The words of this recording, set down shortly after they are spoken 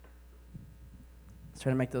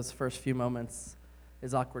trying to make those first few moments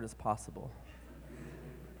as awkward as possible.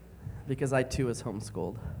 Because I too was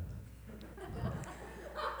homeschooled.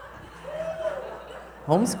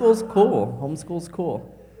 Homeschool's cool. Homeschool's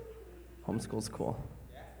cool. Homeschool's cool.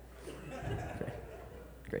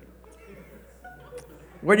 Great.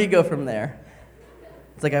 Where do you go from there?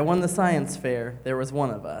 It's like I won the science fair. There was one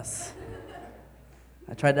of us.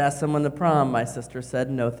 I tried to ask someone to prom. My sister said,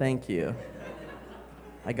 no, thank you.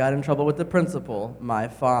 I got in trouble with the principal, my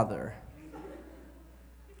father.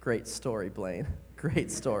 Great story, Blaine.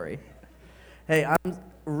 Great story. Hey, I'm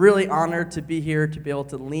really honored to be here to be able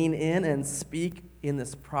to lean in and speak in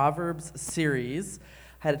this Proverbs series.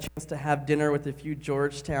 I had a chance to have dinner with a few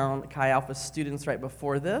Georgetown Chi Alpha students right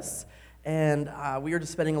before this, and we were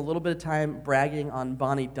just spending a little bit of time bragging on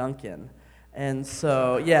Bonnie Duncan. And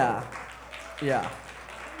so, yeah.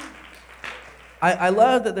 I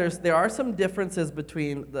love that there are some differences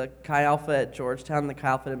between the Chi Alpha at Georgetown and the Chi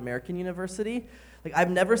Alpha at American University. Like, I've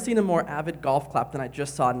never seen a more avid golf clap than I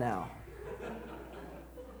just saw now.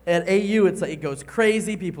 At AU, it's like it goes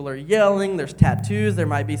crazy. People are yelling. There's tattoos. There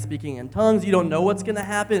might be speaking in tongues. You don't know what's going to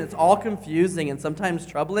happen. It's all confusing and sometimes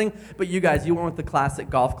troubling. But you guys, you went with the classic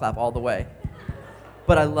golf clap all the way.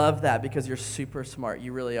 But I love that because you're super smart.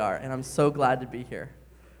 You really are. And I'm so glad to be here.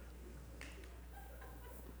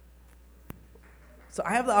 So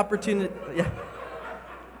I have the opportunity. Yeah.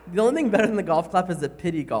 The only thing better than the golf clap is a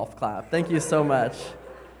pity golf clap. Thank you so much.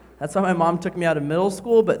 That's why my mom took me out of middle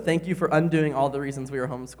school, but thank you for undoing all the reasons we were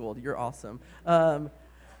homeschooled. You're awesome. I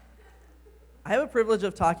have a privilege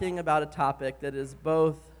of talking about a topic that is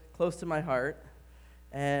both close to my heart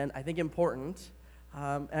and I think important,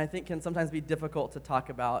 and I think can sometimes be difficult to talk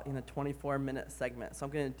about in a 24-minute segment, so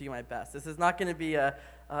I'm going to do my best. This is not going to be an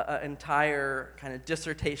entire kind of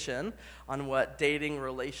dissertation on what dating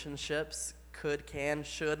relationships could, can,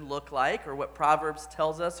 should look like, or what Proverbs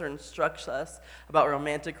tells us or instructs us about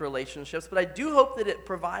romantic relationships, but I do hope that it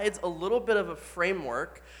provides a little bit of a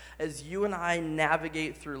framework as you and I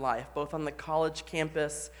navigate through life, both on the college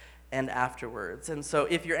campus and afterwards. And so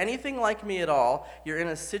if you're anything like me at all, you're in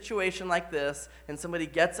a situation like this, and somebody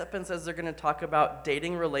gets up and says they're going to talk about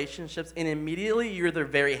dating relationships, and immediately you're either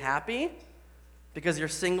very happy because you're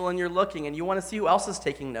single and you're looking, and you want to see who else is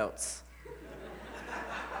taking notes.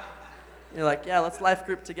 You're like, yeah, let's life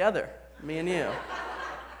group together, me and you.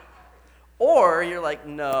 Or you're like,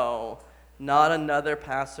 no, not another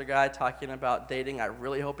pastor guy talking about dating. I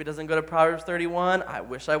really hope he doesn't go to Proverbs 31. I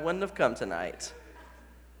wish I wouldn't have come tonight.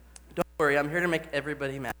 Don't worry, I'm here to make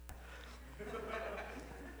everybody mad.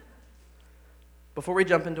 Before we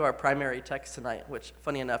jump into our primary text tonight, which,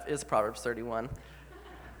 funny enough, is Proverbs 31,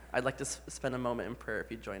 I'd like to spend a moment in prayer if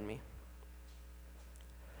you'd join me.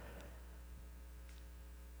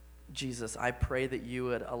 Jesus, I pray that you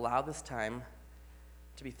would allow this time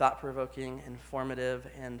to be thought-provoking, informative,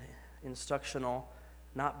 and instructional,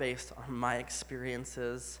 not based on my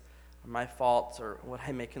experiences, or my faults, or what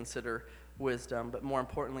I may consider wisdom, but more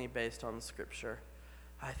importantly, based on Scripture.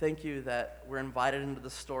 I thank you that we're invited into the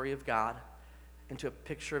story of God, into a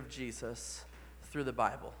picture of Jesus through the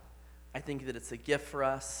Bible. I think that it's a gift for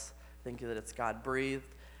us. I think that it's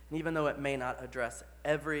God-breathed. And even though it may not address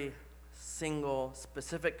every single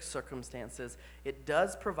specific circumstances, it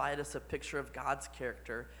does provide us a picture of God's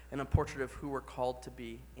character and a portrait of who we're called to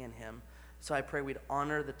be in him. So I pray we'd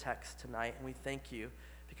honor the text tonight, and we thank you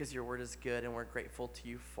because your word is good, and we're grateful to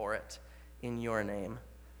you for it. In your name,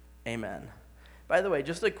 amen. By the way,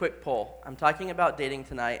 just a quick poll. I'm talking about dating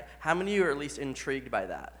tonight. How many of you are at least intrigued by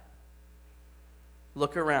that?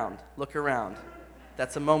 Look around. Look around.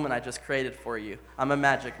 That's a moment I just created for you. I'm a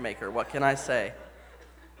magic maker. What can I say?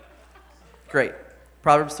 Great.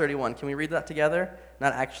 Proverbs 31. Can we read that together?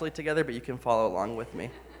 Not actually together, but you can follow along with me.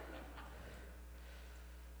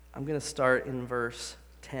 I'm going to start in verse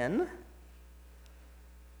 10.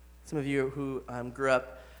 Some of you who grew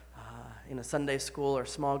up in a Sunday school or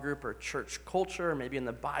small group or church culture, or maybe in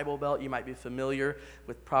the Bible Belt, you might be familiar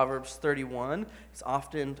with Proverbs 31. It's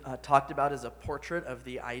often talked about as a portrait of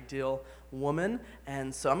the ideal woman.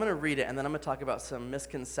 And so I'm going to read it, and then I'm going to talk about some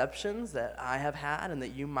misconceptions that I have had and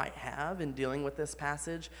that you might have in dealing with this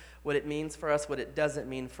passage, what it means for us, what it doesn't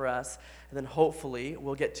mean for us, and then hopefully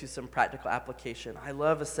we'll get to some practical application. I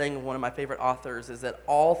love a saying of one of my favorite authors is that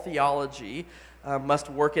all theology must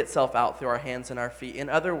work itself out through our hands and our feet. In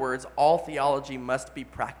other words, all theology must be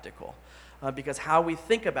practical because how we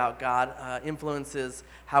think about God influences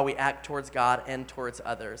how we act towards God and towards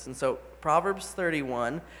others. And so Proverbs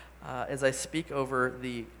 31, as I speak over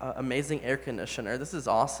the amazing air conditioner, this is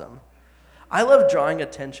awesome. I love drawing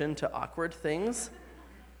attention to awkward things.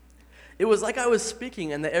 It was like I was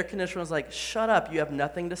speaking, and the air conditioner was like, shut up, you have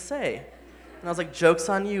nothing to say. And I was like, joke's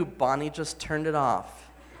on you, Bonnie just turned it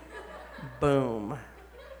off. Boom.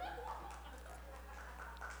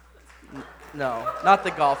 No, not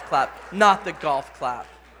the golf clap. Not the golf clap.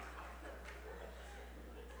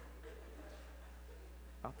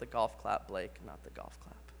 Not the golf clap, Blake. Not the golf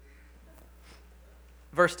clap.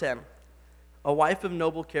 Verse 10. A wife of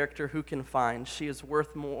noble character who can find? She is worth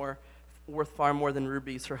far more than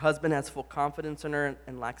rubies. Her husband has full confidence in her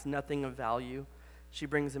and lacks nothing of value. She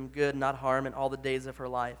brings him good, not harm, in all the days of her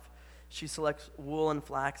life. She selects wool and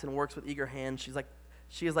flax and works with eager hands.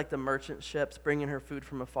 She is like the merchant ships, bringing her food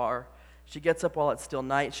from afar. She gets up while it's still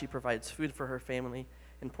night. She provides food for her family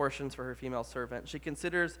and portions for her female servant. She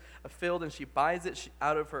considers a field and she buys it.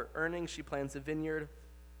 Out of her earnings, she plants a vineyard.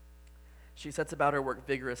 She sets about her work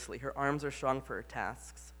vigorously. Her arms are strong for her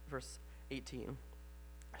tasks. Verse 18.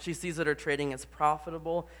 She sees that her trading is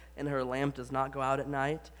profitable, and her lamp does not go out at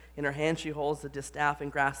night. In her hand she holds the distaff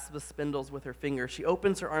and grasps the spindles with her fingers. She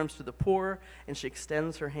opens her arms to the poor, and she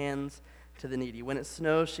extends her hands to the needy. When it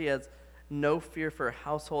snows, she has no fear for her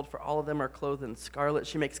household, for all of them are clothed in scarlet.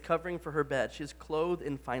 She makes covering for her bed. She is clothed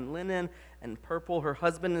in fine linen and purple. Her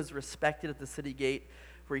husband is respected at the city gate,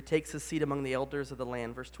 where he takes his seat among the elders of the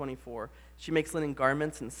land. Verse 24. She makes linen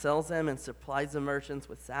garments and sells them and supplies the merchants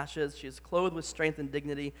with sashes. She is clothed with strength and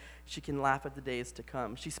dignity. She can laugh at the days to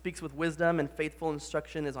come. She speaks with wisdom, and faithful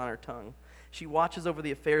instruction is on her tongue. She watches over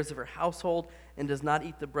the affairs of her household and does not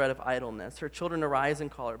eat the bread of idleness. Her children arise and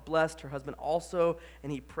call her blessed, her husband also,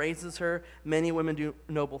 and he praises her. Many women do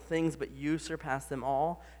noble things, but you surpass them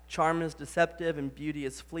all. Charm is deceptive and beauty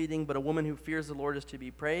is fleeting, but a woman who fears the Lord is to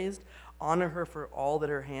be praised. Honor her for all that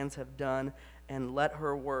her hands have done, and let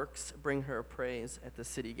her works bring her praise at the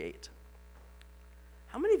city gate.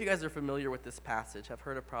 How many of you guys are familiar with this passage, have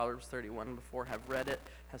heard of Proverbs 31 before, have read it,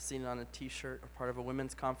 have seen it on a t-shirt or part of a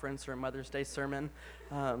women's conference or a Mother's Day sermon?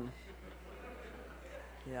 Yeah.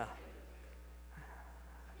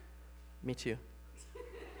 Me too.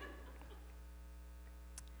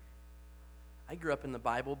 I grew up in the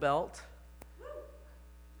Bible Belt.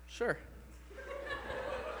 Sure.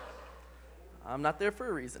 I'm not there for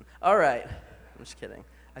a reason. All right. I'm just kidding.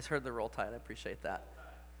 I just heard the roll tide. I appreciate that.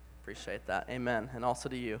 Appreciate that. Amen. And also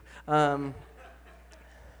to you. I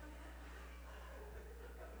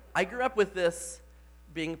grew up with this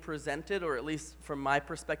being presented, or at least from my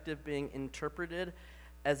perspective, being interpreted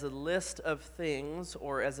as a list of things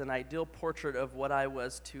or as an ideal portrait of what I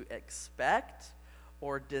was to expect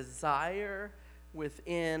or desire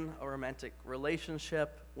within a romantic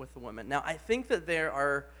relationship with a woman. Now, I think that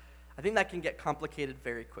that can get complicated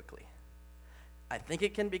very quickly. I think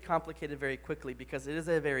it can be complicated very quickly because it is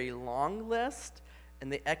a very long list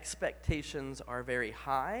and the expectations are very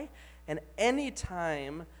high. And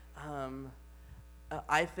anytime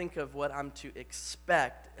I think of what I'm to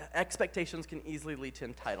expect, expectations can easily lead to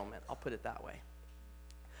entitlement. I'll put it that way.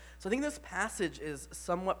 So I think this passage is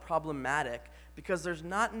somewhat problematic because there's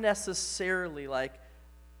not necessarily like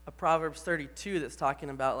a Proverbs 32 that's talking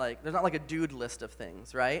about like, there's not like a dude list of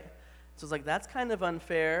things, right? So it's like, that's kind of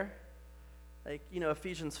unfair. Like,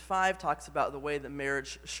 Ephesians 5 talks about the way that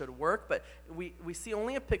marriage should work, but we see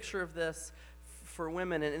only a picture of this for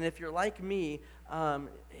women. And if you're like me,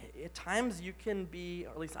 at times you can be,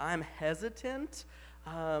 or at least I'm hesitant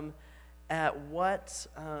at what,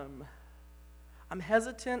 I'm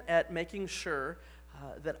hesitant at making sure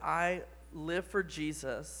that I live for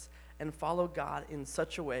Jesus and follow God in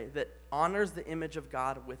such a way that honors the image of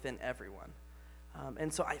God within everyone.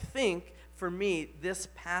 And so I think, for me, this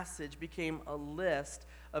passage became a list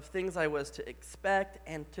of things I was to expect,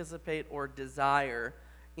 anticipate, or desire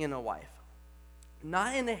in a wife.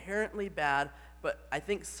 Not inherently bad, but I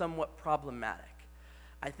think somewhat problematic.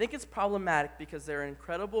 I think it's problematic because there are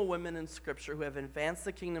incredible women in Scripture who have advanced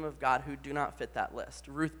the kingdom of God who do not fit that list,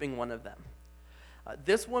 Ruth being one of them.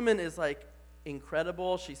 This woman is like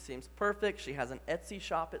incredible. She seems perfect. She has an Etsy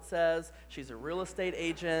shop, it says. She's a real estate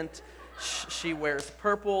agent. She wears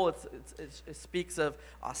purple. It speaks of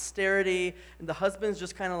austerity. And the husband's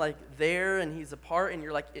just kind of like there, and he's apart. And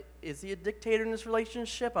you're like, is he a dictator in this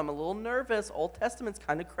relationship? I'm a little nervous. Old Testament's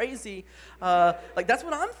kind of crazy. Like, that's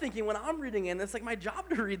what I'm thinking when I'm reading it. And it's like my job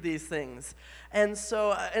to read these things. And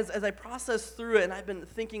so as I process through it, and I've been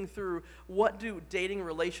thinking through what do dating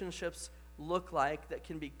relationships look like that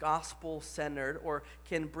can be gospel-centered or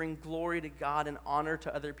can bring glory to God and honor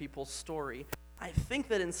to other people's story, I think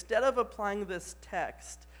that instead of applying this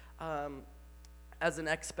text as an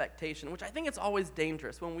expectation, which I think it's always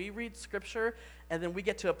dangerous when we read Scripture and then we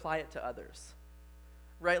get to apply it to others.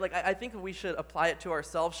 right? Like, I think we should apply it to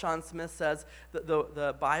ourselves. Sean Smith says that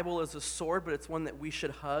the Bible is a sword, but it's one that we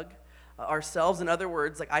should hug ourselves. In other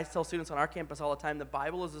words, like I tell students on our campus all the time, the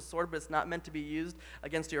Bible is a sword, but it's not meant to be used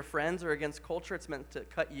against your friends or against culture. It's meant to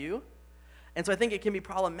cut you. And so I think it can be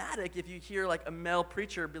problematic if you hear like a male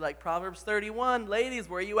preacher be like, Proverbs 31, ladies,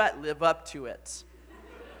 where are you at? Live up to it.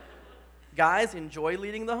 Guys, enjoy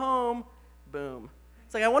leading the home. Boom.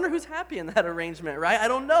 It's like, I wonder who's happy in that arrangement, right? I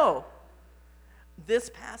don't know.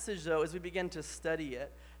 This passage, though, as we begin to study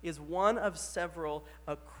it, is one of several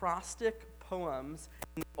acrostic poems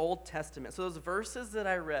in the Old Testament. So those verses that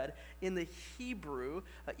I read in the Hebrew,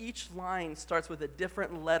 each line starts with a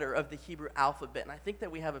different letter of the Hebrew alphabet. And I think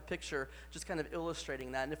that we have a picture just kind of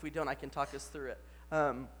illustrating that. And if we don't, I can talk us through it.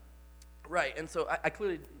 Right, and so I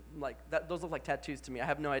clearly, like, that. Those look like tattoos to me. I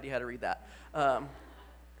have no idea how to read that.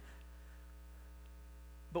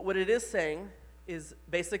 But what it is saying is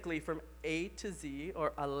basically from A to Z,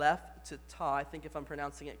 or Aleph to Ta, I think if I'm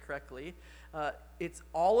pronouncing it correctly. It's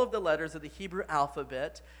all of the letters of the Hebrew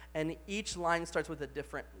alphabet, and each line starts with a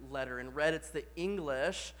different letter. In red, it's the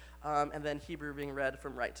English, and then Hebrew being read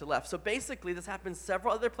from right to left. So basically, this happens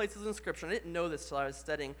several other places in Scripture. I didn't know this till I was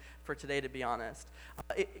studying for today, to be honest.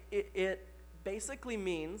 It basically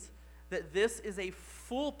means that this is a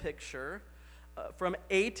full picture from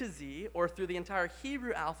A to Z, or through the entire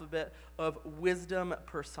Hebrew alphabet, of wisdom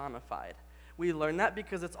personified. We learn that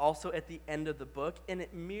because it's also at the end of the book, and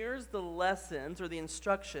it mirrors the lessons or the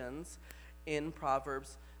instructions in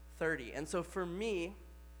Proverbs 30. And so for me,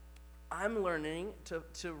 I'm learning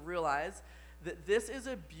to realize that this is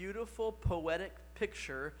a beautiful poetic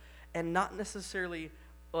picture and not necessarily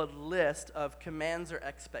a list of commands or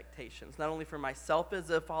expectations, not only for myself as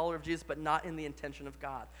a follower of Jesus, but not in the intention of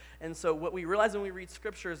God. And so what we realize when we read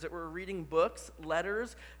Scripture is that we're reading books,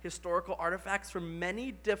 letters, historical artifacts from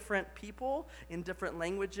many different people in different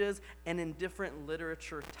languages and in different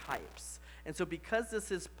literature types. And so because this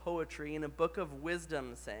is poetry and a book of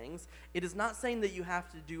wisdom sayings, it is not saying that you have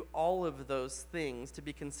to do all of those things to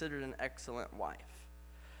be considered an excellent wife.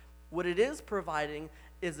 What it is providing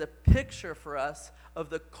is a picture for us of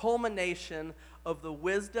the culmination of the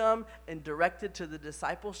wisdom and directed to the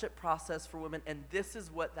discipleship process for women, and this is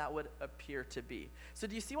what that would appear to be. So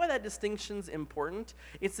do you see why that distinction's important?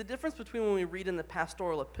 It's the difference between when we read in the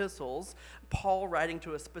pastoral epistles, Paul writing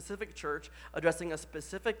to a specific church, addressing a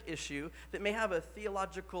specific issue that may have a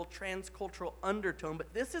theological, transcultural undertone,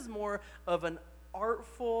 but this is more of an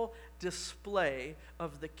artful display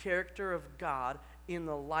of the character of God in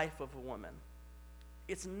the life of a woman.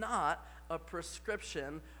 It's not a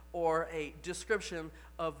prescription or a description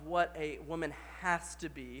of what a woman has to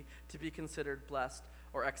be considered blessed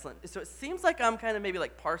or excellent. So it seems like I'm kind of maybe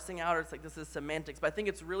like parsing out, or it's like this is semantics, but I think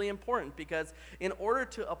it's really important because in order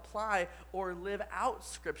to apply or live out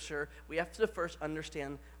Scripture, we have to first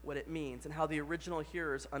understand what it means and how the original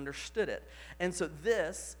hearers understood it. And so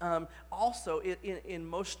this also, in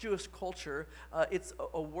most Jewish culture, it's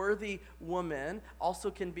a worthy woman, also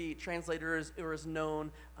can be translated or is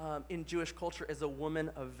known in Jewish culture as a woman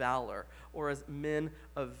of valor or as men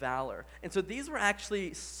of valor. And so these were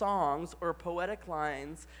actually songs or poetic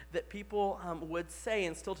lines that people would say,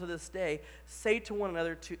 and still to this day, say to one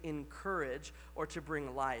another to encourage or to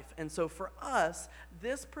bring life. And so for us,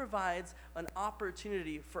 this provides an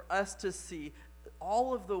opportunity for us to see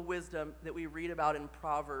all of the wisdom that we read about in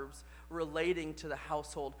Proverbs relating to the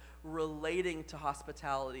household, relating to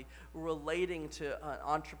hospitality, relating to an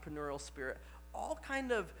entrepreneurial spirit, all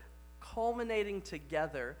kind of culminating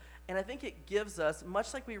together. And I think it gives us,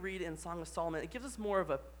 much like we read in Song of Solomon, it gives us more of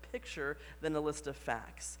a picture than a list of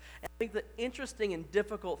facts. And I think the interesting and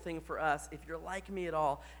difficult thing for us, if you're like me at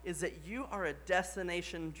all, is that you are a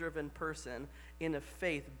destination-driven person in a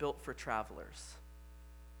faith built for travelers.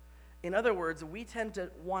 In other words, we tend to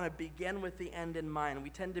want to begin with the end in mind. We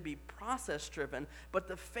tend to be process-driven, but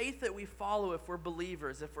the faith that we follow, if we're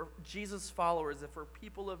believers, if we're Jesus followers, if we're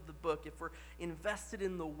people of the book, if we're invested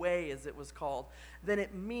in the way, as it was called, then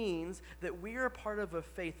it means that we are a part of a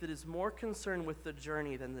faith that is more concerned with the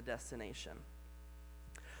journey than the destination.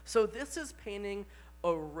 So this is painting a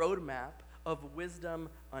roadmap of wisdom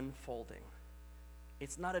unfolding.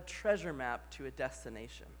 It's not a treasure map to a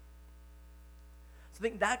destination. So I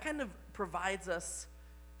think that kind of provides us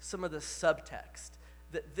some of the subtext,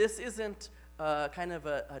 that this isn't kind of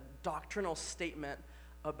a doctrinal statement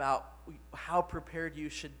about how prepared you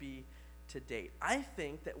should be to date. I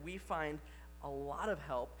think that we find a lot of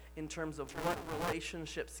help in terms of what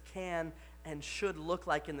relationships can and should look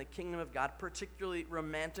like in the kingdom of God, particularly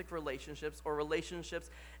romantic relationships or relationships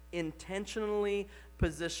intentionally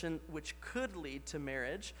position which could lead to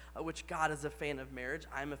marriage, which God is a fan of marriage.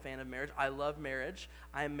 I'm a fan of marriage. I love marriage.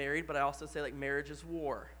 I am married, but I also say like marriage is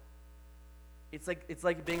war. It's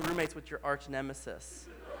like being roommates with your arch nemesis.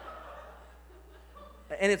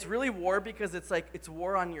 And it's really war because it's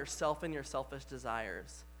war on yourself and your selfish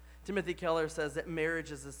desires. Timothy Keller says that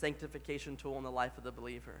marriage is a sanctification tool in the life of the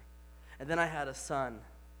believer. And then I had a son,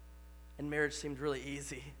 and marriage seemed really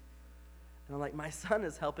easy. And I'm like, my son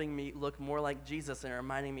is helping me look more like Jesus and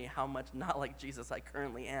reminding me how much not like Jesus I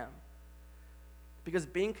currently am. Because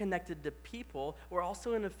being connected to people, we're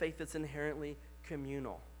also in a faith that's inherently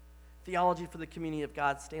communal. Theology for the Community of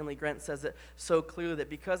God, Stanley Grant says it so clearly that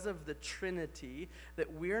because of the Trinity,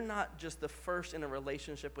 that we're not just the first in a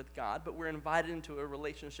relationship with God, but we're invited into a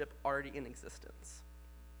relationship already in existence.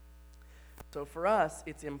 So for us,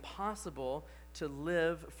 it's impossible to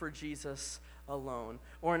live for Jesus alone.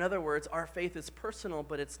 Or in other words, our faith is personal,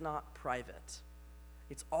 but it's not private.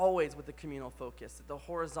 It's always with a communal focus. The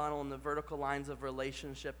horizontal and the vertical lines of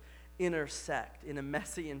relationship intersect in a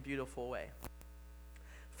messy and beautiful way.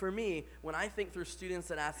 For me, when I think through students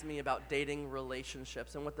that ask me about dating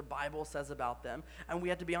relationships and what the Bible says about them, and we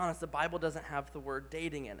have to be honest, the Bible doesn't have the word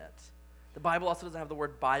dating in it. The Bible also doesn't have the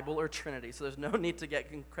word Bible or Trinity, so there's no need to get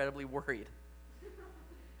incredibly worried.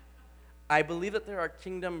 I believe that there are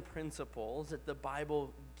kingdom principles that the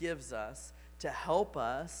Bible gives us to help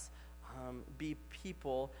us be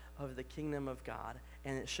people of the kingdom of God,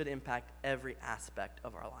 and it should impact every aspect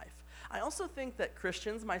of our life. I also think that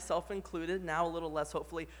Christians, myself included, now a little less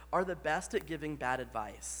hopefully, are the best at giving bad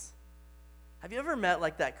advice. Have you ever met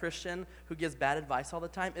like that Christian who gives bad advice all the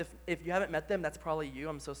time? If you haven't met them, that's probably you.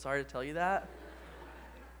 I'm so sorry to tell you that.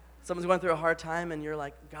 Someone's going through a hard time and you're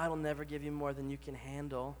like, God will never give you more than you can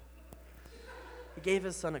handle. He gave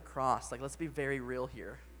his son a cross. Like, let's be very real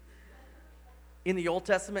here. In the Old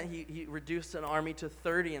Testament, he reduced an army to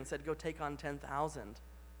 30 and said, go take on 10,000.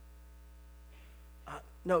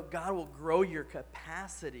 No, God will grow your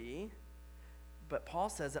capacity, but Paul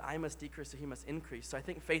says that I must decrease so he must increase. So I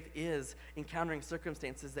think faith is encountering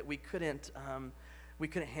circumstances that we couldn't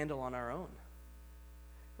handle on our own.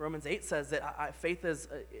 Romans 8 says that faith is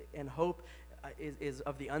and hope is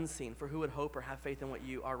of the unseen. For who would hope or have faith in what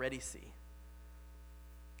you already see?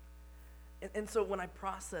 And so when I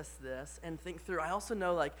process this and think through, I also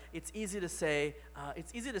know like it's easy to say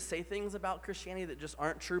things about Christianity that just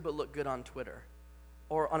aren't true but look good on Twitter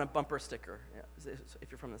or on a bumper sticker. Yeah,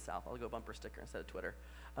 if you're from the South, I'll go bumper sticker instead of Twitter.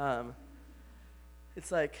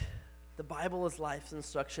 It's like the Bible is life's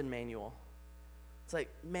instruction manual. It's like,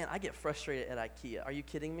 man, I get frustrated at IKEA. Are you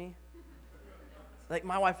kidding me? Like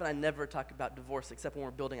my wife and I never talk about divorce except when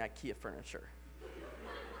we're building IKEA furniture.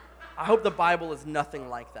 I hope the Bible is nothing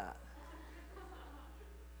like that.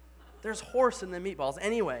 There's horse in the meatballs.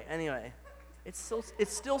 Anyway. It's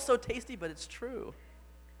still so tasty, but it's true.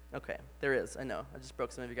 Okay, there is. I know. I just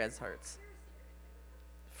broke some of you guys' hearts.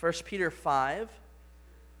 1 Peter 5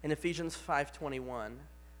 and Ephesians 5:21, I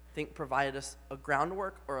think provided us a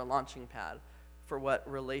groundwork or a launching pad for what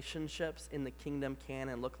relationships in the kingdom can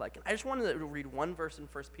and look like. And I just wanted to read one verse in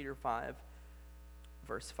 1 Peter 5,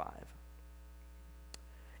 verse 5.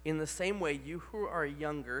 In the same way, you who are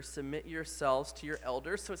younger, submit yourselves to your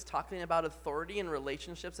elders. So it's talking about authority and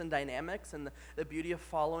relationships and dynamics and the beauty of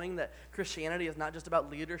following, that Christianity is not just about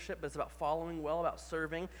leadership, but it's about following well, about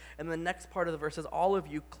serving. And the next part of the verse is, all of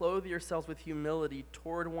you clothe yourselves with humility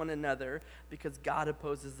toward one another, because God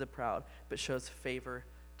opposes the proud, but shows favor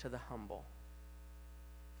to the humble.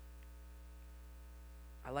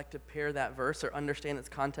 I like to pair that verse or understand its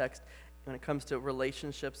context when it comes to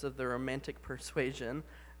relationships of the romantic persuasion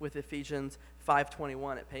with Ephesians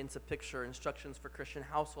 5:21. It paints a picture, instructions for Christian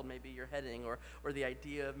household, maybe you're heading, or the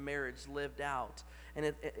idea of marriage lived out,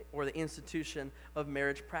 and or the institution of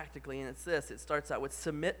marriage practically. And it's this: it starts out with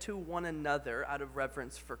submit to one another out of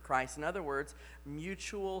reverence for Christ. In other words,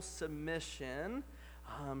 mutual submission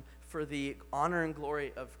for the honor and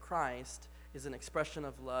glory of Christ is an expression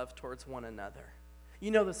of love towards one another. You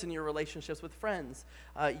know this in your relationships with friends.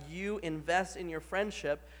 You invest in your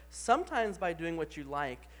friendship sometimes by doing what you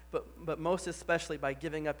like, but most especially by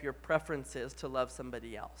giving up your preferences to love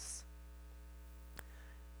somebody else.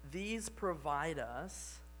 These provide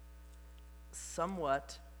us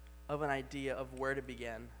somewhat of an idea of where to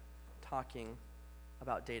begin talking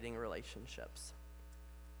about dating relationships.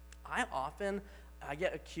 I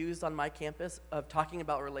get accused on my campus of talking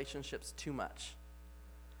about relationships too much.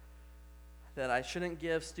 That I shouldn't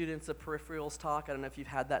give students a peripherals talk. I don't know if you've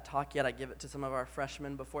had that talk yet. I give it to some of our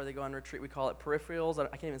freshmen before they go on retreat. We call it peripherals. I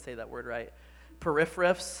can't even say that word right.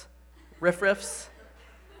 Riffs.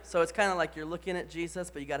 So it's kind of like you're looking at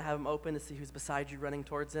Jesus, but you got to have him open to see who's beside you running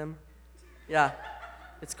towards him. Yeah,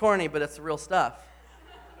 it's corny, but it's real stuff.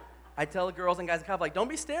 I tell the girls and guys in Calvary, like, don't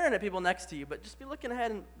be staring at people next to you, but just be looking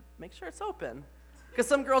ahead and make sure it's open. Because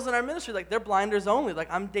some girls in our ministry, like, they're blinders only.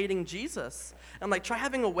 Like, I'm dating Jesus. And I'm like, try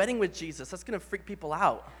having a wedding with Jesus. That's going to freak people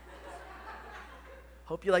out.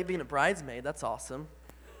 Hope you like being a bridesmaid. That's awesome.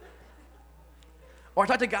 Or I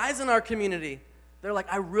talk to guys in our community. They're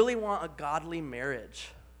like, I really want a godly marriage.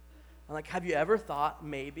 I'm like, have you ever thought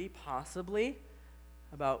maybe, possibly,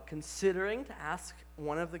 about considering to ask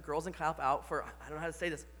one of the girls in Calf out for, I don't know how to say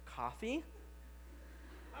this, coffee?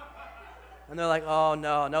 And they're like, oh,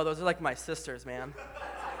 no, those are like my sisters, man.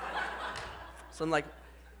 So I'm like,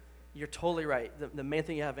 you're totally right. The main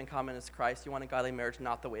thing you have in common is Christ. You want a godly marriage,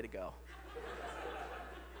 not the way to go.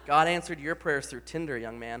 God answered your prayers through Tinder,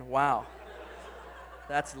 young man. Wow.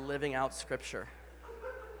 That's living out Scripture.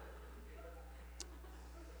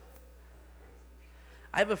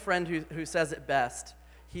 I have a friend who says it best.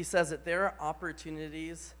 He says that there are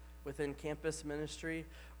opportunities within campus ministry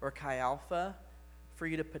or Chi Alpha for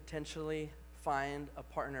you to potentially find a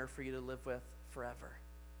partner for you to live with forever.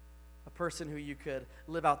 A person who you could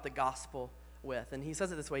live out the gospel with. And he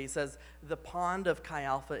says it this way. He says, the pond of Chi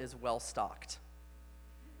Alpha is well stocked.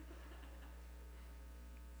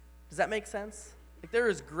 Does that make sense? Like, there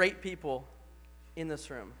is great people in this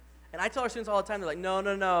room. And I tell our students all the time, they're like,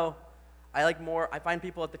 no. I find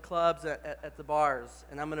people at the clubs, at the bars,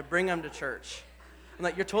 and I'm going to bring them to church. I'm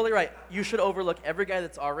like, you're totally right. You should overlook every guy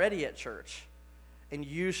that's already at church, and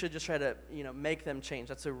you should just try to, make them change.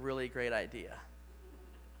 That's a really great idea.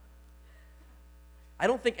 I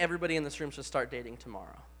don't think everybody in this room should start dating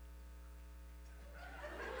tomorrow.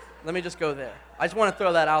 Let me just go there. I just want to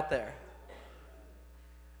throw that out there.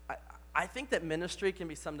 I think that ministry can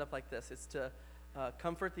be summed up like this. It's to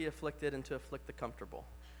comfort the afflicted and to afflict the comfortable.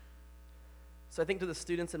 So I think to the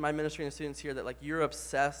students in my ministry and the students here that, like, you're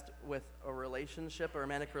obsessed with a relationship, a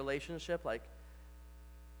romantic relationship, like,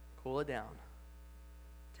 cool it down.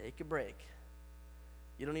 Take a break.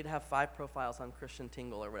 You don't need to have 5 profiles on Christian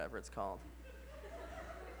Tingle or whatever it's called.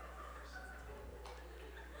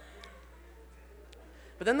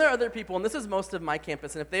 But then there are other people, and this is most of my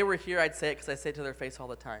campus, and if they were here, I'd say it because I say it to their face all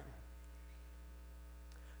the time.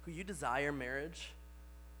 Who you desire marriage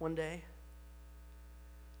one day?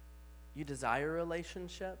 You desire a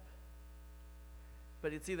relationship,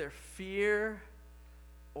 but it's either fear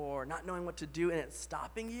or not knowing what to do, and it's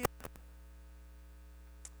stopping you.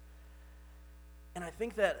 And I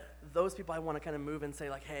think that those people I want to kind of move and say,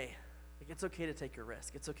 like, hey, it's okay to take a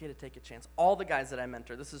risk. It's okay to take a chance. All the guys that I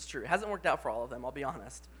mentor, this is true. It hasn't worked out for all of them, I'll be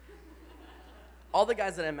honest. All the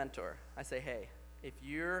guys that I mentor, I say, hey, if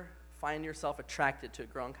you find yourself attracted to a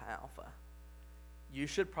girl in Chi Alpha, you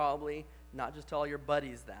should probably not just tell all your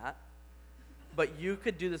buddies that, but you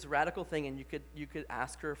could do this radical thing, and you could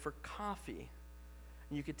ask her for coffee.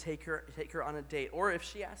 And you could take her on a date. Or if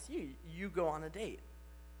she asks you, you go on a date.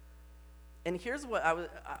 And here's what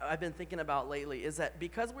I've been thinking about lately, is that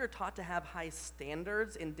because we're taught to have high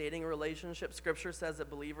standards in dating a relationship, Scripture says that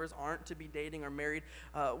believers aren't to be dating or married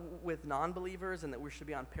with non-believers, and that we should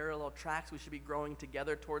be on parallel tracks. We should be growing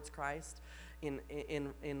together towards Christ in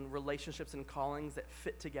relationships and callings that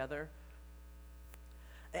fit together.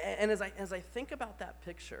 And as I think about that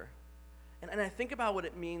picture, and I think about what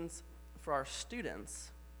it means for our students,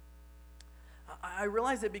 I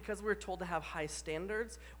realize that because we're told to have high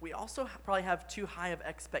standards, we also probably have too high of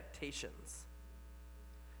expectations,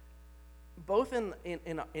 both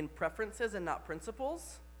in preferences and not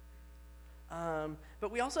principles.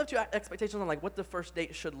 But we also have too expectations on, like, what the first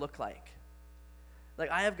date should look like.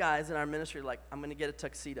 Like, I have guys in our ministry like, I'm going to get a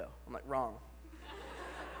tuxedo. I'm like, wrong.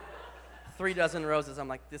 3 dozen roses. I'm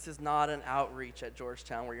like, this is not an outreach at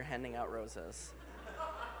Georgetown where you're handing out roses.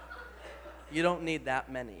 You don't need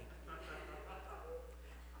that many.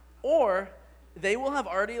 Or they will have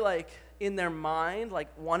already, like, in their mind, like,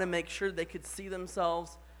 want to make sure they could see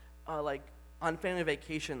themselves, like, on family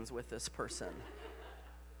vacations with this person.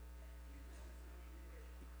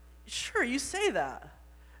 Sure, you say that.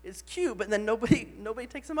 It's cute, but then nobody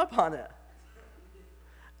takes them up on it.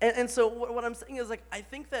 And so what I'm saying is, like, I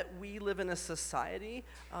think that we live in a society,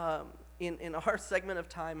 in our segment of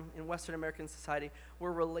time in Western American society,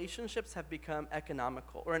 where relationships have become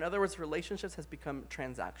economical. Or in other words, relationships has become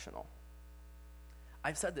transactional.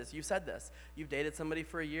 I've said this, you've said this. You've dated somebody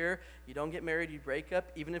for a year, you don't get married, you break up.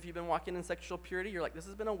 Even if you've been walking in sexual purity, you're like, this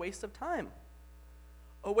has been a waste of time.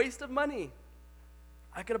 A waste of money.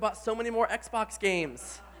 I could have bought so many more Xbox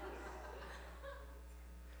games.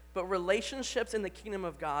 But relationships in the kingdom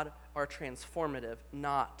of God are transformative,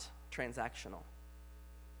 not transactional.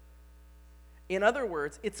 In other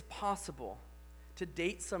words, it's possible to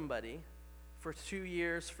date somebody for 2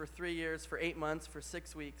 years, for 3 years, for 8 months, for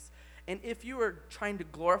 6 weeks. And if you are trying to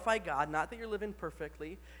glorify God, not that you're living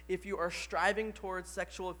perfectly, if you are striving towards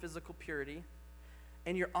sexual and physical purity,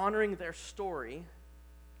 and you're honoring their story,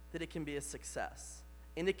 that it can be a success.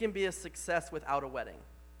 And it can be a success without a wedding.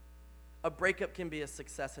 A breakup can be a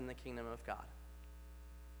success in the kingdom of God.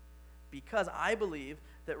 Because I believe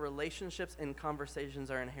that relationships and conversations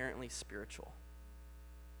are inherently spiritual.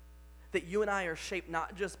 That you and I are shaped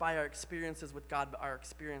not just by our experiences with God, but our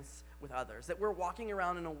experience with others. That we're walking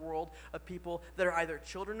around in a world of people that are either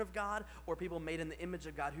children of God or people made in the image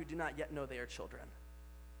of God who do not yet know they are children.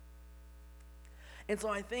 And so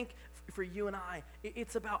I think for you and I,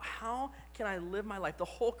 it's about how can I live my life. The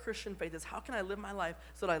whole Christian faith is how can I live my life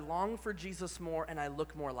so that I long for Jesus more and I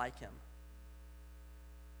look more like him.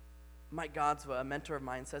 Mike Godswa, a mentor of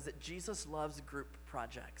mine, says that Jesus loves group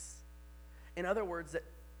projects. In other words, that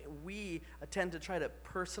we tend to try to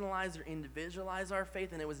personalize or individualize our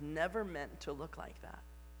faith, and it was never meant to look like that.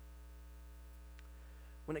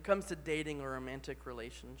 When it comes to dating or romantic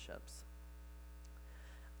relationships,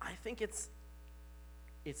 I think it's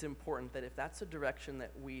important that if that's a direction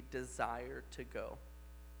that we desire to go,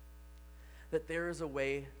 that there is a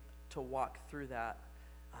way to walk through that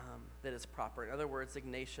that is proper. In other words,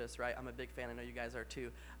 Ignatius, right? I'm a big fan. I know you guys are too.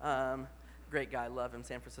 Great guy. Love him.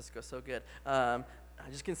 San Francisco, so good. I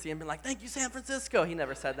just can see him being like, thank you, San Francisco. He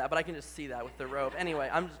never said that, but I can just see that with the robe. Anyway,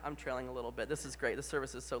 I'm trailing a little bit. This is great. The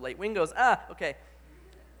service is so late. Wing goes, okay.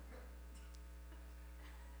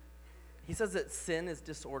 He says that sin is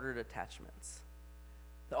disordered attachments.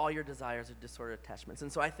 That all your desires are disordered attachments.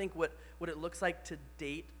 And so I think what it looks like to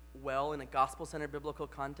date well in a gospel-centered biblical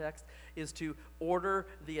context is to order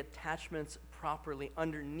the attachments properly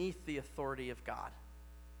underneath the authority of God.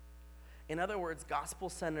 In other words,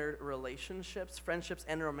 gospel-centered relationships, friendships,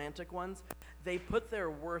 and romantic ones, they put their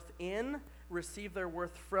worth in, receive their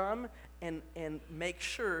worth from, and make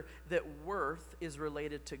sure that worth is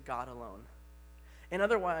related to God alone. In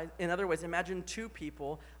other ways, imagine two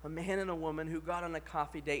people, a man and a woman, who got on a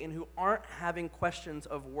coffee date and who aren't having questions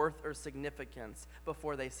of worth or significance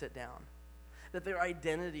before they sit down. That their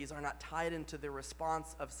identities are not tied into the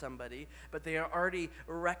response of somebody, but they are already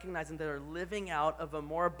recognizing that they're living out of a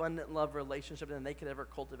more abundant love relationship than they could ever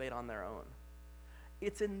cultivate on their own.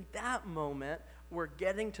 It's in that moment where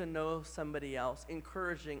getting to know somebody else,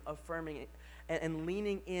 encouraging, affirming, and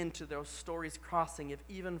leaning into those stories crossing, if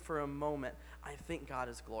even for a moment, I think God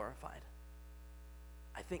is glorified.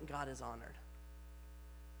 I think God is honored.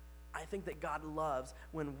 I think that God loves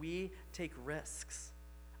when we take risks.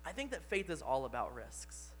 I think that faith is all about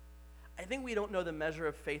risks. I think we don't know the measure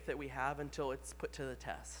of faith that we have until it's put to the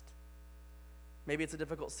test. Maybe it's a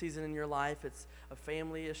difficult season in your life. It's a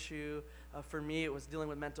family issue. For me, it was dealing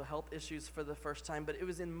with mental health issues for the first time. But it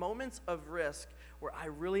was in moments of risk where I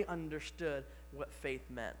really understood what faith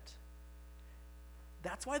meant.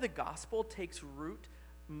 That's why the gospel takes root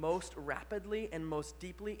most rapidly and most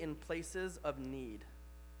deeply in places of need.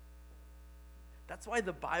 That's why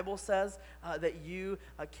the Bible says that you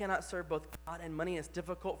cannot serve both God and money. It's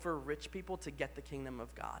difficult for rich people to get the kingdom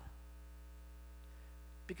of God.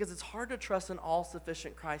 Because it's hard to trust an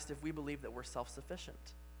all-sufficient Christ if we believe that we're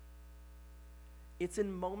self-sufficient. It's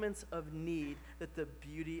in moments of need that the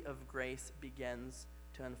beauty of grace begins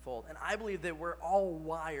to unfold. And I believe that we're all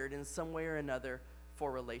wired in some way or another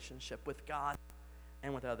for relationship with God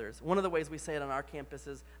and with others. One of the ways we say it on our campus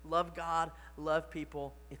is love God, love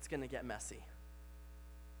people, it's going to get messy.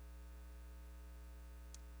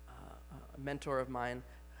 A mentor of mine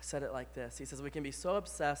said it like this. He says, we can be so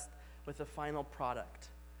obsessed with the final product,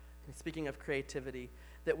 and speaking of creativity,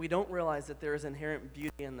 that we don't realize that there is inherent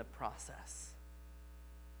beauty in the process.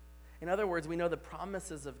 In other words, we know the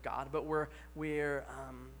promises of God, but we're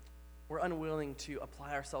unwilling to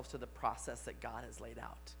apply ourselves to the process that God has laid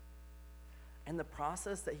out. And the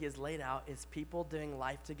process that he has laid out is people doing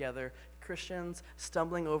life together, Christians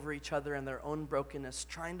stumbling over each other in their own brokenness,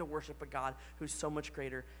 trying to worship a God who's so much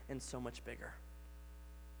greater and so much bigger.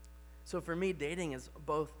 So for me, dating is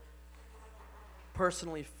both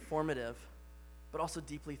personally formative, but also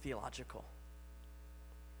deeply theological.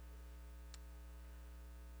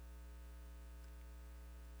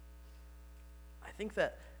 I think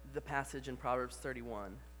that the passage in Proverbs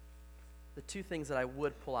 31, the two things that I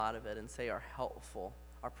would pull out of it and say are helpful,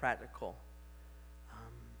 are practical,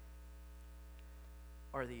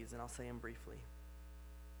 are these, and I'll say them briefly.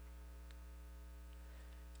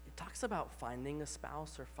 It talks about finding a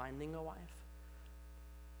spouse or finding a wife,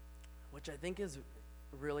 which I think is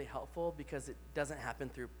really helpful because it doesn't happen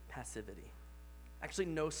through passivity. Actually,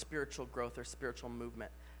 no spiritual growth or spiritual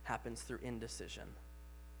movement happens through indecision.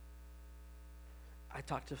 I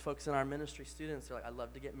talk to folks in our ministry, students, they're like, I'd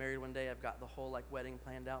love to get married one day. I've got the whole wedding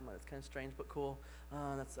planned out. I'm like, it's kind of strange, but cool.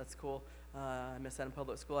 That's cool. I miss that in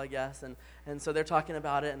public school, I guess. And so they're talking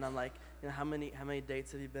about it, and I'm like, how many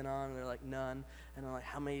dates have you been on? And they're like, none. And I'm like,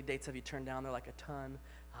 how many dates have you turned down? They're like, a ton.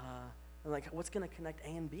 I'm like, what's going to connect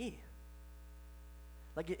A and B?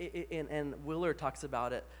 And Willard talks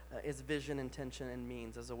about it as vision, intention, and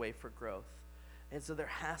means as a way for growth. And so there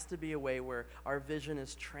has to be a way where our vision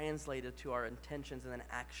is translated to our intentions and then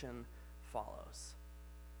action follows.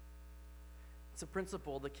 It's a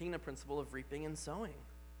principle, the kingdom principle of reaping and sowing.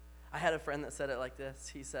 I had a friend that said it like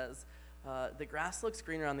this. He says, the grass looks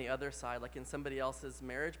greener on the other side, like in somebody else's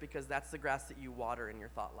marriage, because that's the grass that you water in your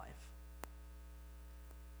thought life.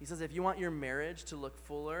 He says, if you want your marriage to look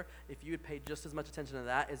fuller, if you would pay just as much attention to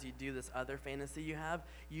that as you do this other fantasy you have,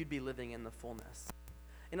 you'd be living in the fullness.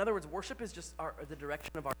 In other words, worship is just the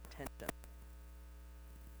direction of our attention.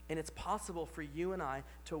 And it's possible for you and I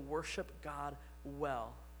to worship God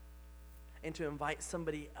well and to invite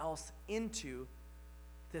somebody else into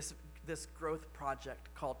this growth project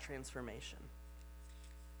called transformation.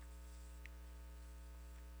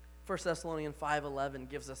 1 Thessalonians 5:11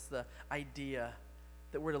 gives us the idea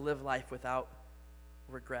that we're to live life without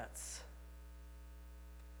regrets.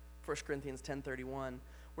 1 Corinthians 10:31,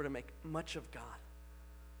 we're to make much of God.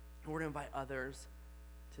 And we're to invite others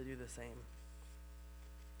to do the same.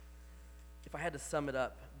 If I had to sum it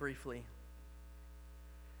up briefly,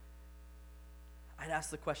 I'd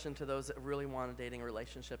ask the question to those that really want a dating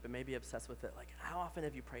relationship and may be obsessed with it, how often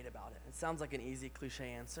have you prayed about it? It sounds like an easy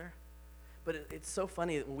cliche answer, but it's so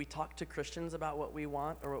funny that when we talk to Christians about what we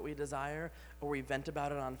want or what we desire, or we vent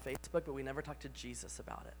about it on Facebook, but we never talk to Jesus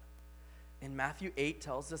about it. And Matthew 8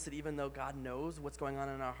 tells us that even though God knows what's going on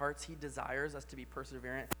in our hearts, he desires us to be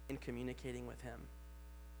perseverant in communicating with him.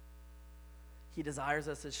 He desires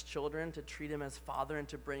us as children to treat him as Father and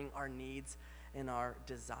to bring our needs and our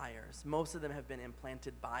desires. Most of them have been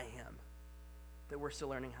implanted by him that we're still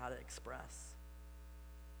learning how to express.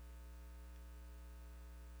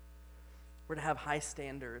 We're to have high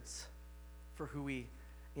standards for who we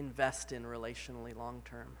invest in relationally long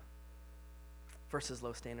term versus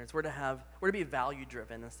low standards. We're to be value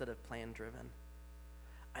driven instead of plan driven.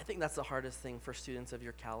 I think that's the hardest thing for students of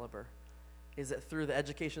your caliber, is that through the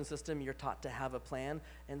education system, you're taught to have a plan.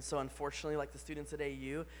 And so unfortunately, like the students at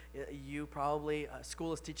AU, you probably,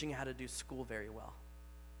 school is teaching you how to do school very well.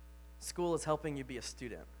 School is helping you be a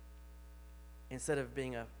student instead of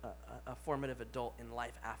being a formative adult in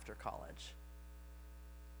life after college.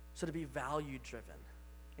 So to be value driven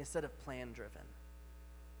instead of plan driven.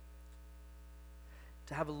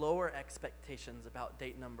 To have lower expectations about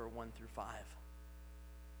date number 1 through 5.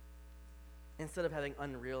 Instead of having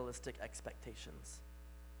unrealistic expectations.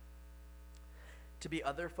 To be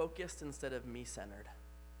other-focused instead of me-centered.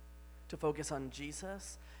 To focus on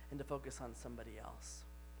Jesus and to focus on somebody else.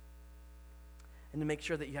 And to make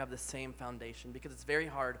sure that you have the same foundation, because it's very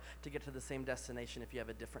hard to get to the same destination if you have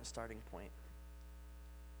a different starting point.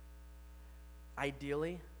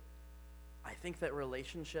 Ideally, I think that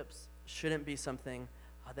relationships shouldn't be something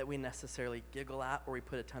that we necessarily giggle at or we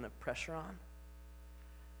put a ton of pressure on.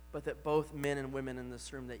 But that both men and women in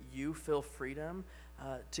this room, that you feel freedom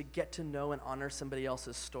to get to know and honor somebody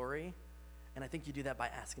else's story. And I think you do that by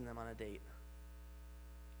asking them on a date.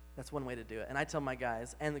 That's one way to do it. And I tell my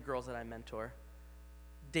guys and the girls that I mentor,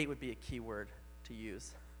 date would be a key word to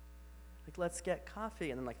use. Let's get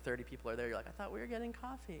coffee. And then 30 people are there. You're like, I thought we were getting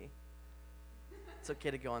coffee. It's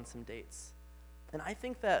okay to go on some dates. And I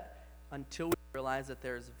think that until we realize that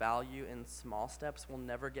there's value in small steps, we'll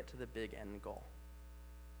never get to the big end goal.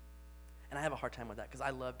 And I have a hard time with that because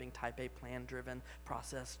I love being type A, plan-driven,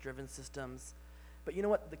 process-driven systems. But you know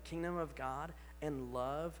what? The kingdom of God and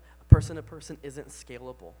love, person to person, isn't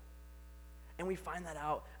scalable. And we find that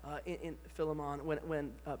out in Philemon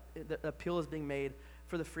when the appeal is being made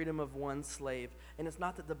for the freedom of one slave. And it's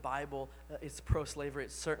not that the Bible is pro-slavery.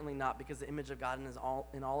 It's certainly not, because the image of God is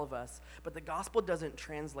in all of us. But the gospel doesn't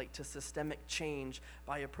translate to systemic change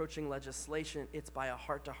by approaching legislation. It's by a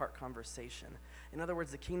heart-to-heart conversation. In other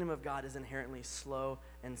words, the kingdom of God is inherently slow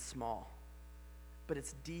and small, but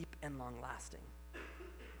it's deep and long-lasting.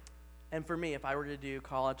 And for me, if I were to do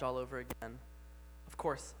college all over again, of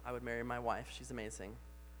course I would marry my wife. She's amazing.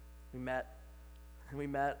 We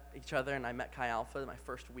met each other, and I met Chi Alpha my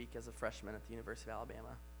first week as a freshman at the University of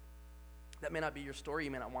Alabama. That may not be your story.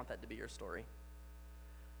 You may not want that to be your story.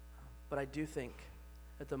 But I do think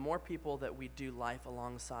that the more people that we do life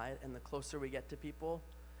alongside and the closer we get to people,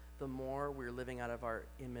 the more we're living out of our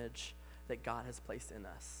image that God has placed in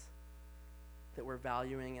us, that we're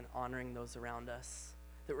valuing and honoring those around us,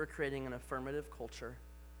 that we're creating an affirmative culture,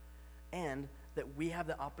 and that we have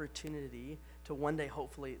the opportunity to one day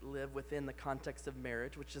hopefully live within the context of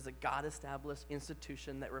marriage, which is a God-established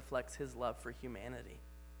institution that reflects his love for humanity.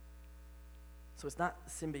 So it's not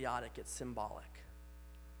symbiotic, it's symbolic.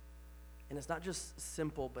 And it's not just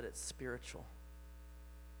simple, but it's spiritual.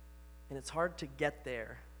 And it's hard to get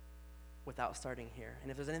there without starting here.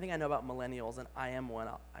 And if there's anything I know about millennials, and I am one,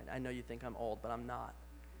 I know you think I'm old, but I'm not.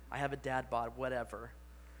 I have a dad bod, whatever.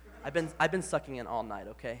 I've been sucking in all night,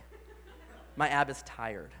 okay? My ab is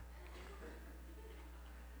tired.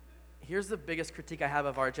 Here's the biggest critique I have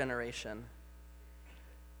of our generation,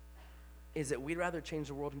 is that we'd rather change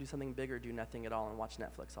the world and do something big or do nothing at all and watch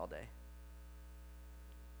Netflix all day.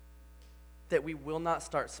 That we will not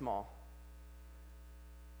start small.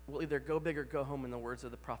 We'll either go big or go home, in the words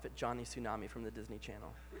of the prophet Johnny Tsunami from the Disney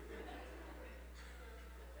Channel.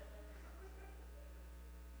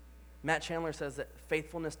 Matt Chandler says that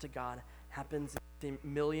faithfulness to God happens in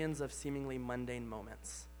millions of seemingly mundane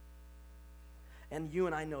moments. And you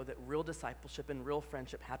and I know that real discipleship and real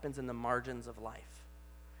friendship happens in the margins of life.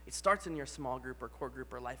 It starts in your small group or core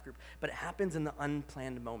group or life group, but it happens in the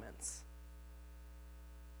unplanned moments.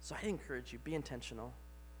 So I encourage you, be intentional.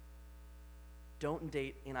 Don't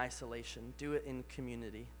date in isolation. Do it in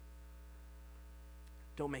community.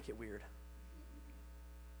 Don't make it weird.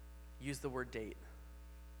 Use the word date.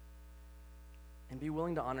 And be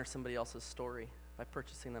willing to honor somebody else's story by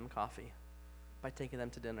purchasing them coffee, by taking them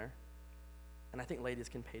to dinner. And I think ladies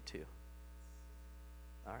can pay too.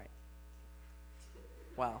 All right.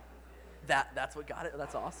 Wow. That's what got it.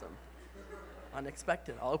 That's awesome.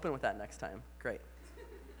 Unexpected. I'll open with that next time. Great.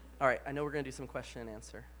 All right, I know we're going to do some question and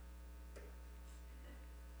answer.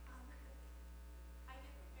 I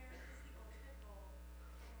think marriage is the ultimate goal,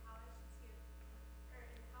 and how I should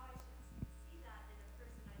see that in a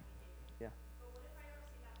person I'd be dating. Yeah. But what if I don't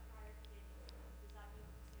see that prior to dating them? Does that mean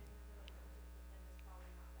pursuing a relationship with them is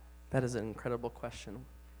probably not best? That is an incredible question.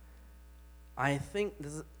 I think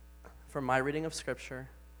this is, from my reading of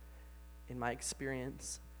Scripture, in my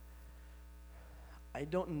experience, I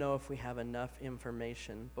don't know if we have enough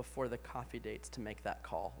information before the coffee dates to make that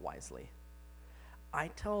call wisely. I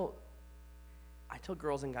tell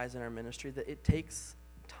girls and guys in our ministry that it takes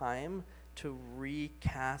time to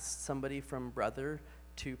recast somebody from brother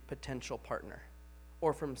to potential partner,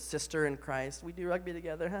 or from sister in Christ, we do rugby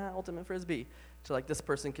together, ultimate frisbee, to like this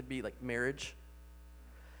person could be like marriage.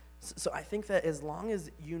 So I think that as long as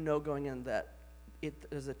you know going in that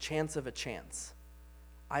there's a chance of a chance,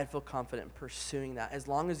 I feel confident pursuing that, as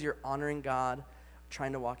long as you're honoring God,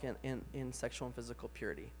 trying to walk in sexual and physical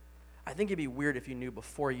purity. I think it'd be weird if you knew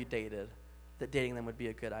before you dated that dating them would be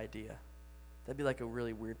a good idea. That'd be like a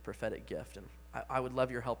really weird prophetic gift, and I would love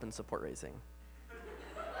your help in support raising.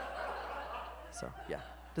 So, yeah.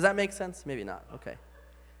 Does that make sense? Maybe not. Okay.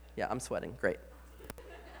 Yeah, I'm sweating. Great.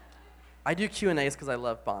 I do Q&As because I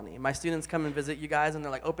love Bonnie. My students come and visit you guys, and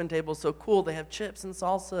they're like, open table's so cool. They have chips and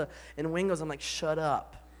salsa and wingos. I'm like, shut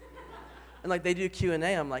up. And like they do Q&A.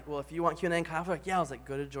 I'm like, well, if you want Q&A and coffee, like, yeah. I was like,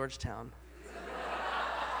 go to Georgetown.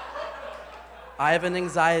 I have an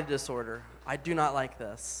anxiety disorder. I do not like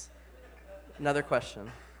this. Another question.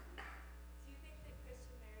 Do you think that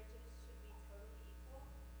Christian marriages should be totally equal,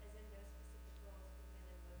 as in no specific roles for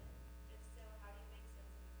men and women? If so, how do you make sense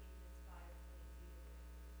of Ephesians 5:22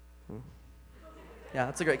 to 23? Yeah,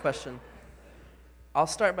 that's a great question. I'll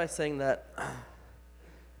start by saying that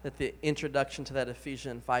the introduction to that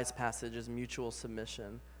Ephesians 5 passage is mutual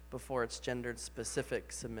submission before it's gendered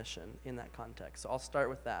specific submission in that context. So I'll start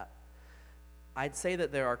with that. I'd say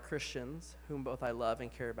that there are Christians whom both I love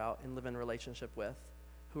and care about and live in relationship with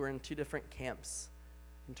who are in two different camps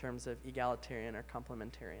in terms of egalitarian or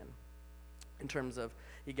complementarian. In terms of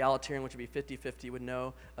egalitarian, which would be 50-50, with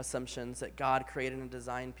no assumptions that God created and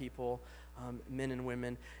designed people, men and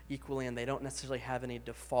women, equally, and they don't necessarily have any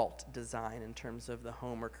default design in terms of the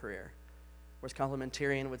home or career. Whereas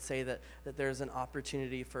complementarian would say that there's an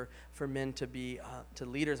opportunity for men to be to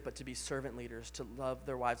leaders, but to be servant leaders, to love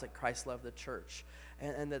their wives like Christ loved the church,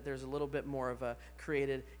 and that there's a little bit more of a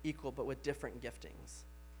created equal, but with different giftings.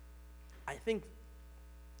 I think,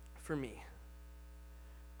 for me,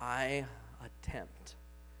 I attempt,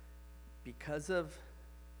 because of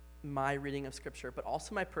my reading of Scripture, but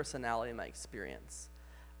also my personality and my experience,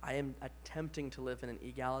 I am attempting to live in an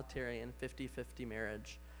egalitarian 50-50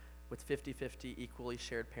 marriage with 50-50 equally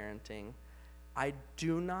shared parenting. I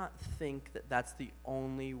do not think that that's the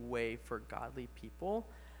only way for godly people.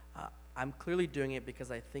 I'm clearly doing it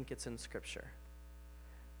because I think it's in Scripture.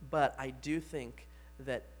 But I do think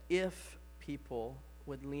that if people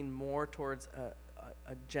would lean more towards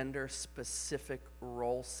a gender-specific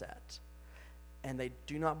role set, and they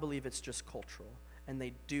do not believe it's just cultural, and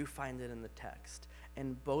they do find it in the text,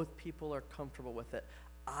 and both people are comfortable with it,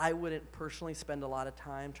 I wouldn't personally spend a lot of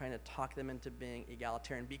time trying to talk them into being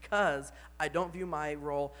egalitarian, because I don't view my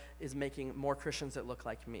role as making more Christians that look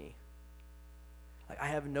like me. Like, I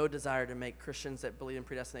have no desire to make Christians that believe in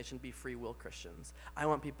predestination be free will Christians. I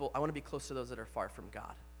want to be close to those that are far from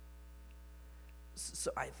God.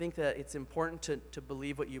 So I think that it's important to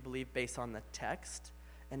believe what you believe based on the text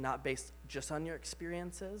and not based just on your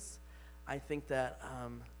experiences. I think that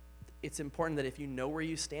it's important that if you know where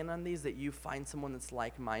you stand on these, that you find someone that's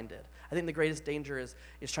like-minded. I think the greatest danger is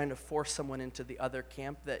trying to force someone into the other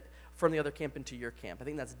camp, from the other camp into your camp. I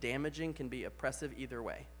think that's damaging, can be oppressive either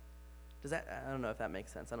way. I don't know if that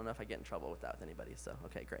makes sense. I don't know if I get in trouble with that with anybody, so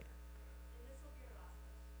okay, great. And this will be our last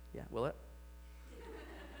question. Yeah, will it?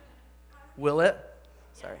 Will it?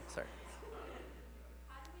 Sorry. How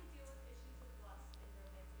do we deal with issues of lust in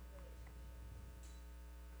romantic relationships?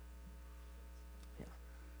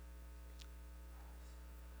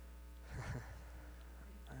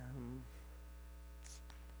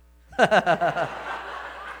 Yeah.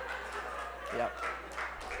 Yep.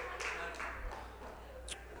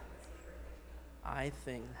 I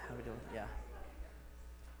think, how are we doing? Yeah.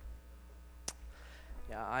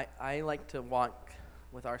 Yeah, I like to walk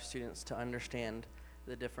with our students to understand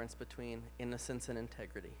the difference between innocence and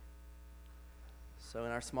integrity. So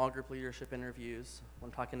in our small group leadership interviews, when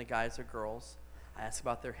I'm talking to guys or girls, I ask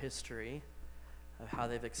about their history, of how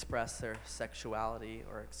they've expressed their sexuality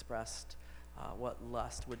or expressed what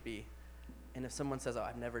lust would be. And if someone says, oh,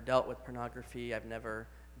 I've never dealt with pornography, I've never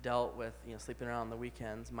dealt with sleeping around on the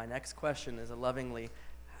weekends, my next question is a lovingly,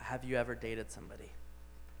 have you ever dated somebody?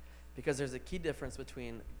 Because there's a key difference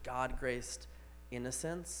between God-graced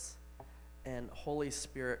innocence and Holy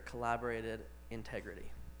Spirit collaborated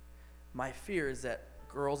integrity. My fear is that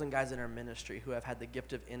girls and guys in our ministry who have had the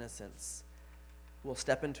gift of innocence will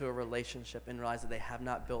step into a relationship and realize that they have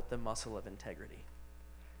not built the muscle of integrity.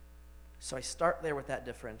 So I start there with that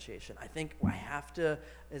differentiation. I think I have to,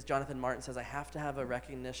 as Jonathan Martin says, I have to have a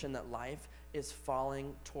recognition that life is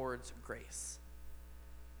falling towards grace,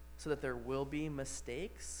 so that there will be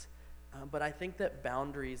mistakes, but I think that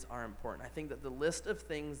boundaries are important. I think that the list of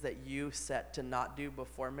things that you set to not do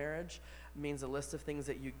before marriage means the list of things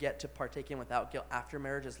that you get to partake in without guilt after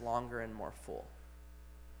marriage is longer and more full.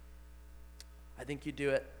 I think you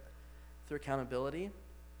do it through accountability.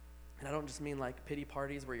 And I don't just mean like pity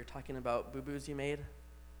parties where you're talking about boo-boos you made. I'm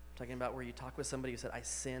talking about where you talk with somebody who said, I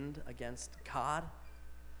sinned against God.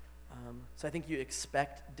 So I think you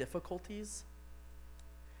expect difficulties.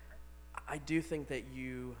 I do think that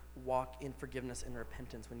you walk in forgiveness and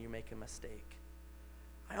repentance when you make a mistake.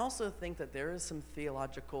 I also think that there is some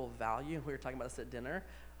theological value, we were talking about this at dinner,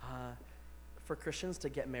 for Christians to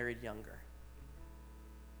get married younger.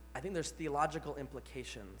 I think there's theological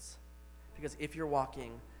implications, because if you're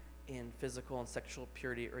walking in physical and sexual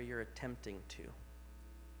purity, or you're attempting to,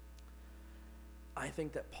 I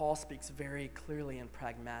think that Paul speaks very clearly and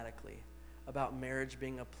pragmatically about marriage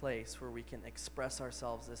being a place where we can express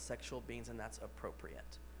ourselves as sexual beings, and that's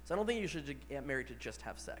appropriate. So I don't think you should get married to just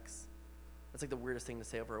have sex. That's like the weirdest thing to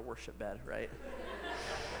say over a worship bed, right?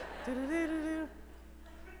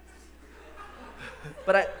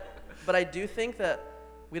 But I do think that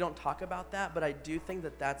we don't talk about that, but I do think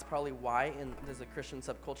that that's probably why there's a Christian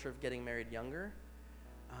subculture of getting married younger,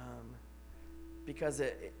 because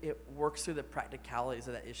it works through the practicalities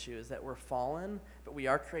of that issue, is that we're fallen, but we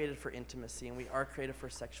are created for intimacy, and we are created for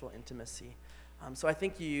sexual intimacy. So I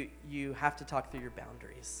think you have to talk through your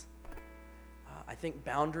boundaries. I think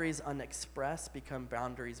boundaries unexpressed become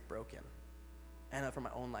boundaries broken. I know from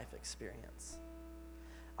my own life experience.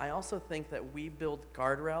 I also think that we build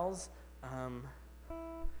guardrails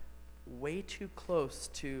way too close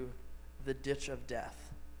to the ditch of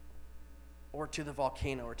death, or to the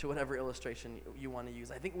volcano, or to whatever illustration you want to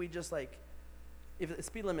use. I think we just if the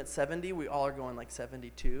speed limit's 70, we all are going like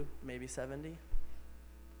 72, maybe 70.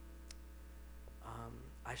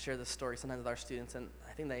 I share this story sometimes with our students, and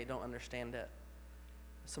I think they don't understand it.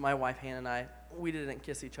 So my wife, Hannah, and I, we didn't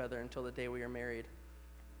kiss each other until the day we were married.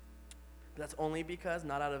 But that's only because,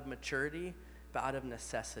 not out of maturity, but out of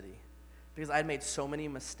necessity. Because I'd made so many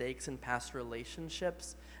mistakes in past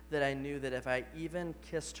relationships that I knew that if I even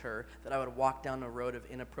kissed her, that I would walk down a road of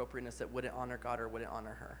inappropriateness that wouldn't honor God or wouldn't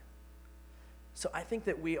honor her. So I think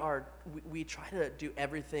that we try to do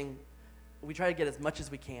everything, we try to get as much as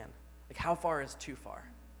we can. Like, how far is too far?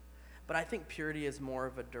 But I think purity is more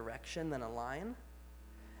of a direction than a line.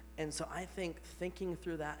 And so I think thinking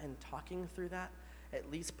through that and talking through that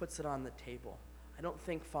at least puts it on the table. I don't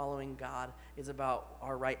think following God is about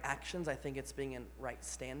our right actions. I think it's being in right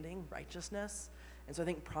standing, righteousness. And so I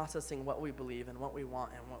think processing what we believe and what we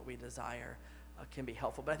want and what we desire can be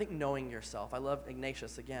helpful. But I think knowing yourself, I love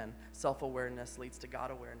Ignatius again, self-awareness leads to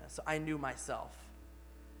God-awareness. So I knew myself.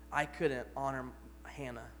 I couldn't honor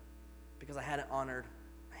Hannah because I hadn't honored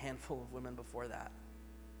a handful of women before that.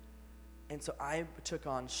 And so I took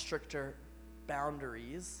on stricter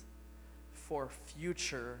boundaries for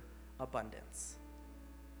future abundance.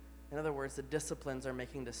 In other words, the disciplines are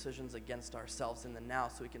making decisions against ourselves in the now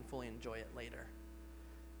so we can fully enjoy it later.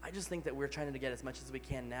 I just think that we're trying to get as much as we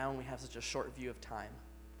can now and we have such a short view of time.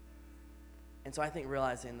 And so I think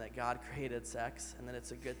realizing that God created sex and that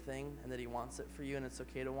it's a good thing and that he wants it for you and it's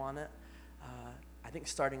okay to want it, I think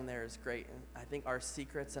starting there is great. And I think our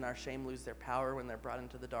secrets and our shame lose their power when they're brought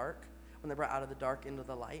into the dark, when they're brought out of the dark into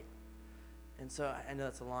the light. And so I know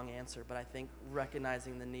that's a long answer, but I think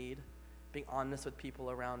recognizing the need, being honest with people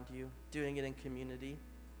around you, doing it in community,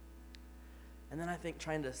 and then I think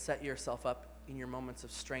trying to set yourself up in your moments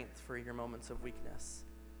of strength for your moments of weakness.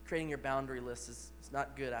 Creating your boundary list is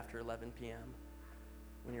not good after 11 p.m.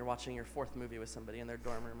 when you're watching your fourth movie with somebody in their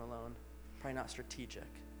dorm room alone. Probably not strategic.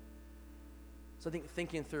 So I think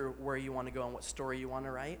thinking through where you want to go and what story you want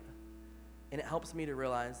to write, and it helps me to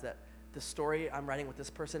realize that the story I'm writing with this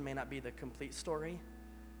person may not be the complete story.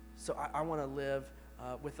 So I want to live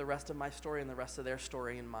with the rest of my story and the rest of their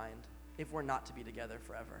story in mind, if we're not to be together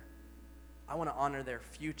forever. I want to honor their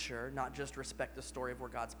future, not just respect the story of where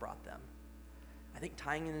God's brought them. I think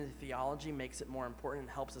tying into theology makes it more important and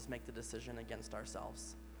helps us make the decision against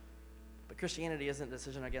ourselves. But Christianity isn't a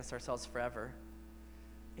decision against ourselves forever.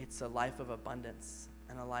 It's a life of abundance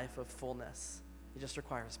and a life of fullness. It just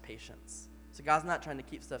requires patience. So God's not trying to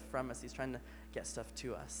keep stuff from us. He's trying to get stuff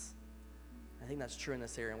to us. I think that's true in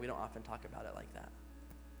this area, and we don't often talk about it like that.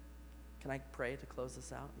 Can I pray to close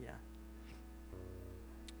this out? Yeah.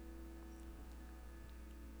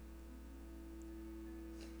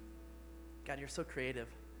 God, you're so creative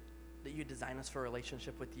that you design us for a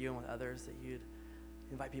relationship with you and with others, that you'd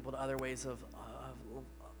invite people to other ways of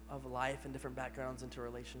life and different backgrounds into a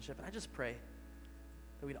relationship. And I just pray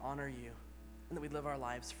that we'd honor you and that we'd live our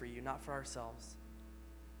lives for you, not for ourselves.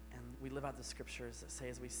 And we live out the scriptures that say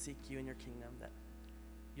as we seek you in your kingdom that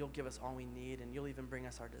you'll give us all we need and you'll even bring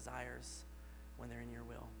us our desires when they're in your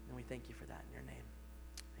will. And we thank you for that in your name.